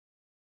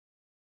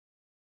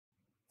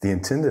The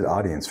intended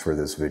audience for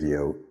this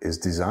video is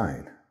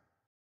design.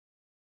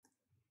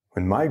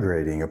 When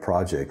migrating a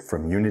project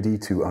from Unity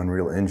to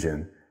Unreal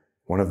Engine,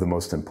 one of the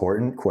most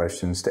important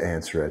questions to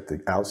answer at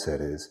the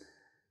outset is,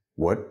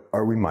 what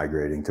are we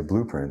migrating to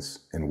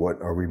Blueprints and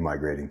what are we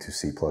migrating to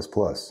C++?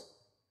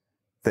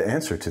 The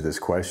answer to this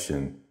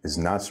question is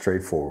not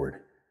straightforward.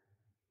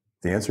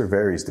 The answer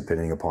varies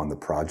depending upon the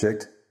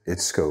project,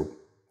 its scope,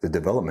 the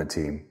development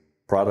team,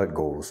 product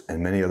goals,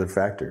 and many other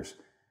factors.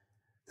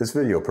 This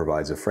video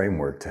provides a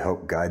framework to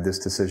help guide this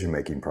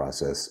decision-making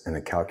process in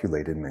a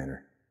calculated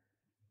manner.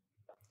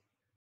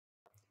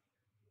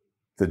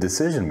 The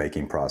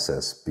decision-making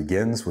process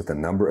begins with a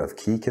number of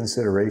key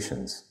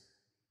considerations.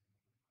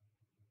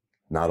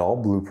 Not all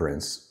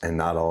blueprints and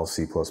not all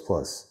C++.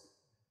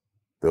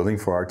 Building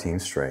for our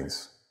team's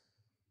strengths.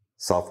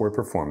 Software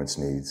performance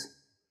needs.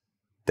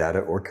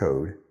 Data or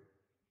code.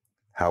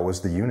 How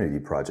was the Unity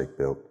project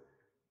built?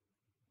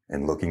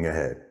 And looking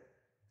ahead.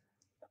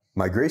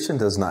 Migration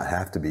does not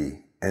have to be,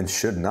 and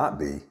should not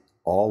be,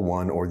 all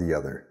one or the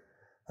other.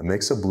 A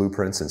mix of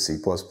blueprints and C++,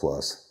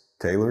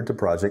 tailored to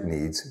project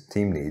needs,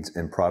 team needs,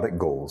 and product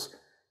goals,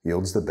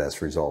 yields the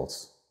best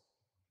results.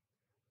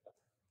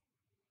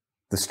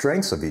 The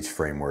strengths of each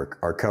framework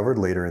are covered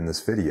later in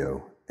this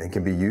video and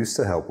can be used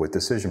to help with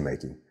decision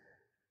making.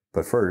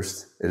 But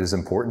first, it is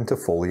important to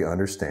fully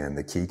understand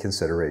the key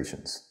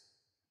considerations.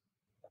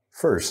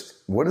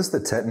 First, what is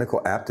the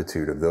technical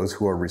aptitude of those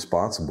who are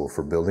responsible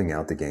for building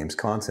out the game's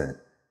content?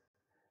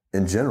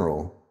 In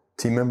general,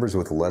 team members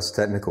with less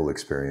technical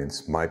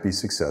experience might be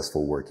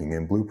successful working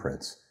in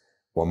blueprints,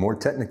 while more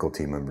technical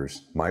team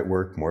members might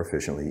work more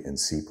efficiently in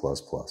C++.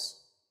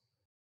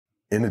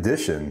 In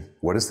addition,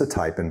 what is the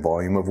type and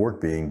volume of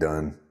work being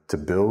done to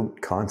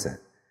build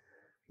content?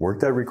 Work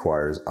that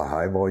requires a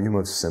high volume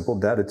of simple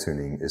data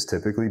tuning is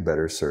typically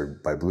better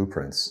served by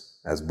blueprints,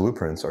 as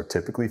blueprints are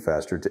typically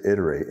faster to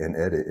iterate and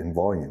edit in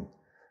volume.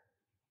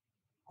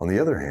 On the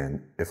other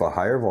hand, if a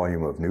higher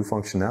volume of new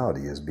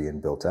functionality is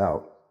being built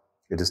out,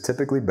 it is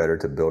typically better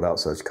to build out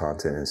such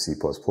content in C++,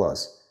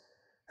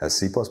 as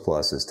C++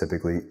 is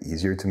typically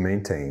easier to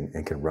maintain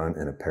and can run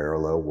in a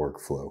parallel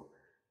workflow.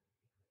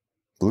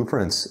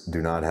 Blueprints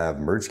do not have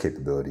merge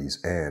capabilities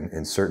and,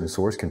 in certain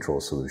source control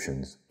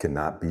solutions,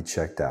 cannot be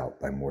checked out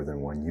by more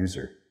than one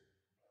user.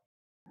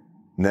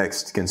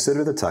 Next,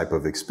 consider the type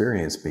of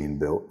experience being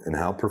built and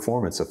how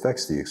performance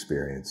affects the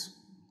experience.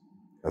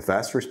 A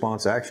fast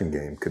response action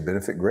game could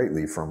benefit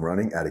greatly from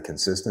running at a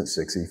consistent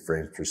 60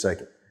 frames per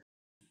second.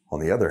 On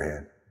the other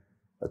hand,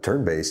 a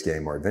turn-based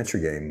game or adventure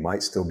game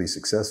might still be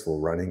successful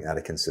running at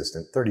a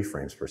consistent 30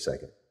 frames per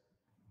second.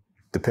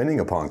 Depending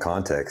upon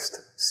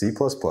context, C++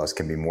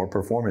 can be more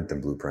performant than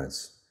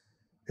blueprints.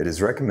 It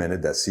is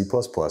recommended that C++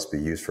 be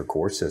used for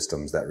core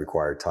systems that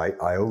require tight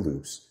I/O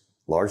loops,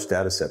 large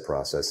dataset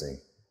processing,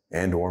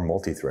 and/or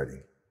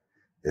multi-threading.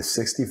 If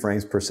 60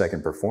 frames per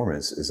second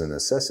performance is a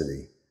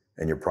necessity,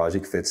 and your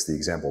project fits the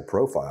example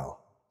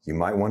profile, you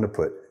might want to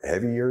put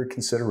heavier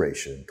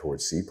consideration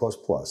towards C++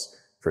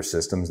 for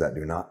systems that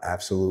do not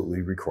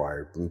absolutely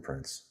require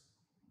blueprints.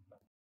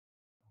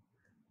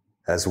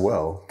 As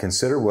well,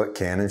 consider what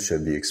can and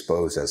should be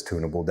exposed as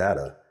tunable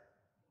data.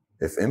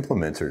 If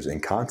implementers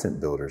and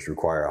content builders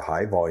require a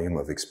high volume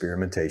of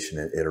experimentation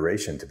and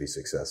iteration to be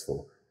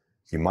successful,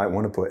 you might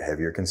want to put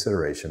heavier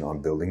consideration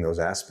on building those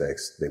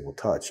aspects they will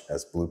touch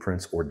as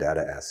blueprints or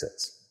data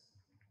assets.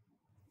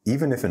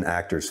 Even if an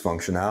actor's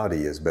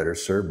functionality is better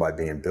served by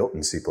being built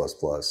in C++,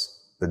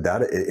 the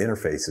data it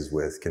interfaces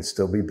with can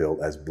still be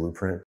built as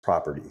blueprint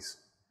properties,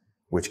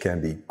 which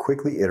can be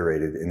quickly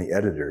iterated in the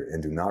editor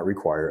and do not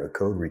require a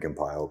code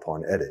recompile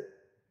upon edit.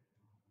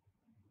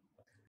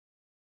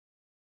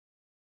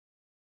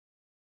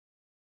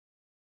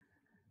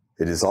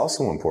 It is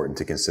also important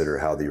to consider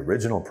how the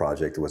original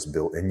project was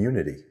built in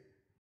Unity.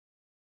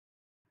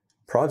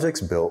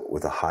 Projects built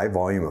with a high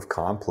volume of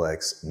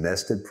complex,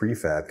 nested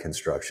prefab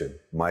construction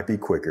might be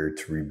quicker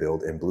to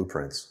rebuild in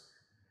blueprints,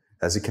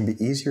 as it can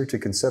be easier to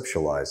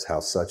conceptualize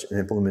how such an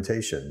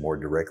implementation more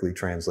directly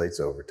translates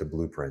over to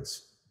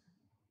blueprints.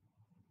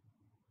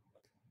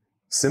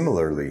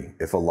 Similarly,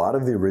 if a lot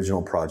of the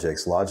original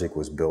project's logic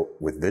was built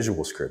with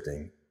visual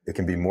scripting, it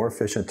can be more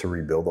efficient to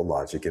rebuild the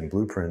logic in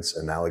blueprints'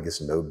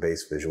 analogous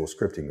node-based visual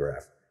scripting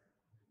graph.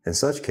 In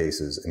such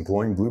cases,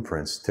 employing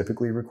blueprints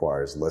typically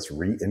requires less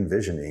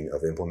re-envisioning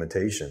of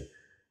implementation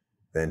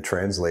than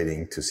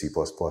translating to C++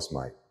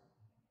 might.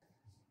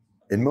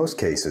 In most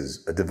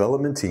cases, a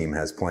development team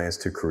has plans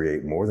to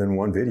create more than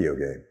one video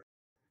game.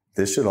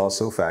 This should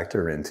also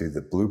factor into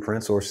the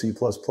blueprints or C++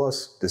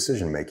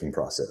 decision-making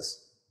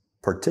process,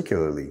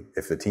 particularly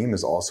if the team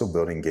is also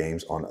building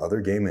games on other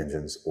game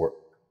engines or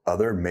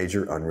other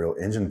major Unreal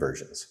Engine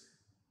versions.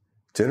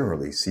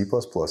 Generally, C++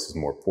 is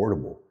more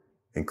portable,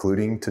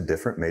 including to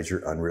different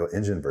major Unreal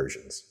Engine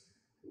versions,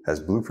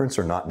 as blueprints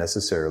are not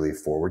necessarily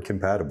forward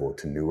compatible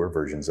to newer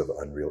versions of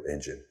Unreal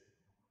Engine.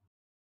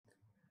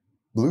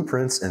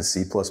 Blueprints and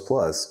C++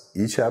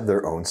 each have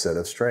their own set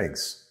of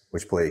strengths,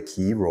 which play a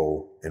key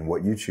role in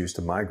what you choose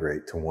to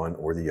migrate to one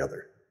or the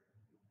other.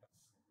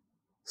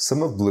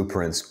 Some of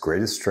Blueprint's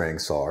greatest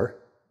strengths are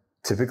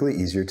typically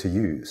easier to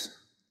use,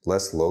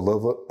 less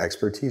low-level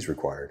expertise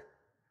required,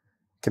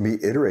 can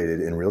be iterated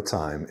in real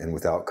time and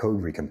without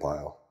code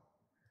recompile,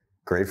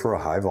 great for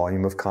a high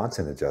volume of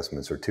content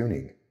adjustments or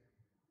tuning,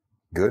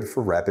 good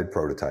for rapid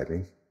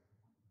prototyping,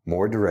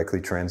 more directly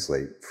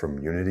translate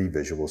from Unity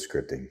visual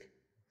scripting.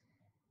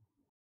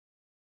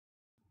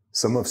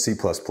 Some of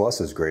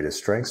C++'s greatest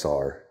strengths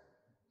are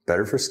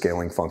better for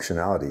scaling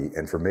functionality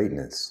and for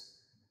maintenance,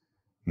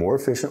 more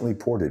efficiently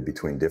ported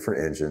between different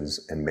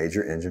engines and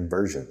major engine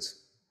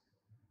versions,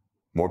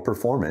 more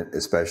performant,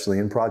 especially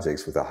in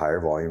projects with a higher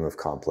volume of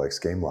complex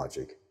game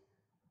logic.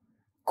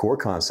 Core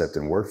concept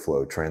and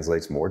workflow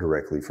translates more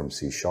directly from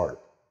C#.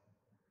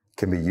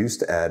 Can be used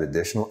to add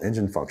additional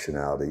engine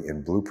functionality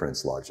in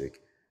Blueprint's logic,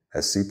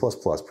 as C++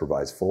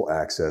 provides full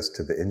access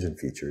to the engine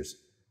features,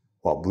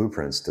 while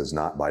Blueprints does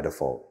not by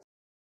default.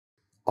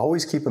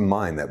 Always keep in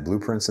mind that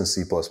Blueprints and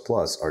C++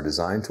 are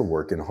designed to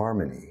work in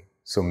harmony,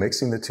 so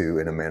mixing the two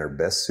in a manner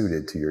best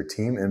suited to your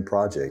team and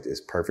project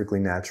is perfectly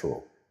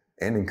natural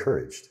and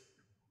encouraged.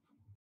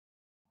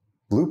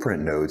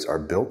 Blueprint nodes are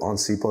built on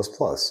C++,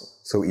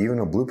 so even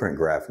a blueprint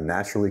graph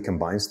naturally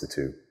combines the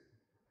two.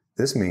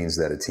 This means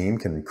that a team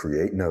can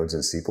create nodes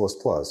in C++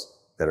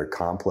 that are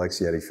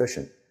complex yet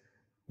efficient,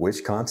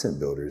 which content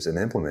builders and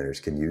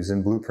implementers can use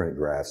in blueprint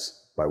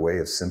graphs by way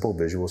of simple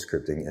visual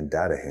scripting and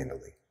data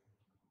handling.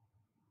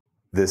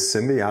 This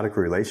symbiotic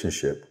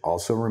relationship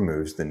also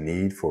removes the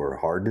need for a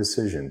hard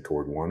decision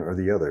toward one or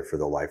the other for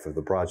the life of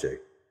the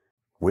project.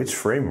 Which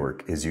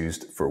framework is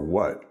used for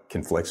what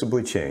can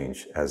flexibly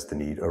change as the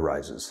need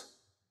arises.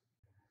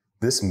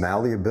 This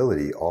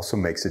malleability also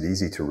makes it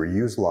easy to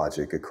reuse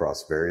logic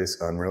across various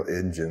Unreal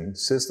Engine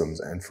systems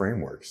and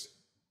frameworks.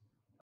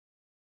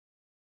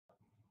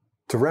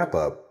 To wrap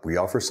up, we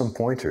offer some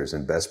pointers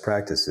and best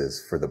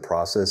practices for the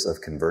process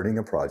of converting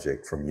a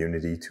project from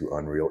Unity to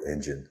Unreal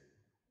Engine.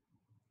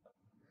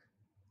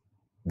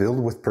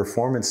 Build with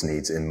performance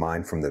needs in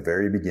mind from the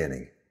very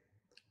beginning.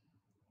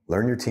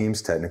 Learn your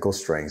team's technical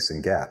strengths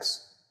and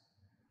gaps.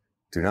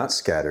 Do not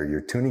scatter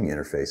your tuning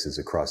interfaces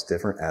across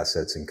different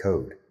assets and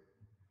code.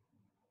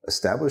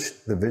 Establish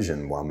the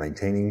vision while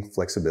maintaining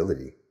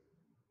flexibility.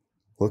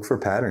 Look for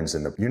patterns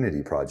in the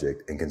Unity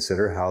project and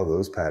consider how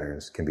those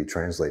patterns can be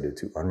translated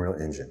to Unreal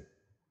Engine.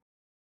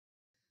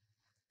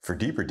 For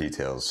deeper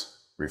details,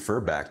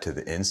 refer back to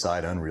the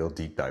Inside Unreal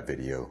Deep Dive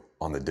video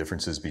on the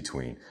differences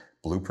between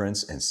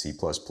Blueprints and C++,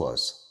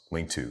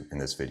 linked to in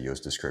this video's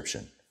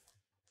description.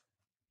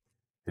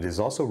 It is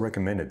also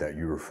recommended that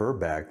you refer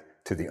back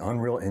to the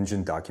Unreal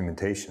Engine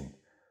documentation,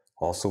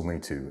 also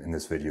linked to in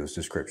this video's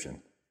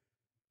description.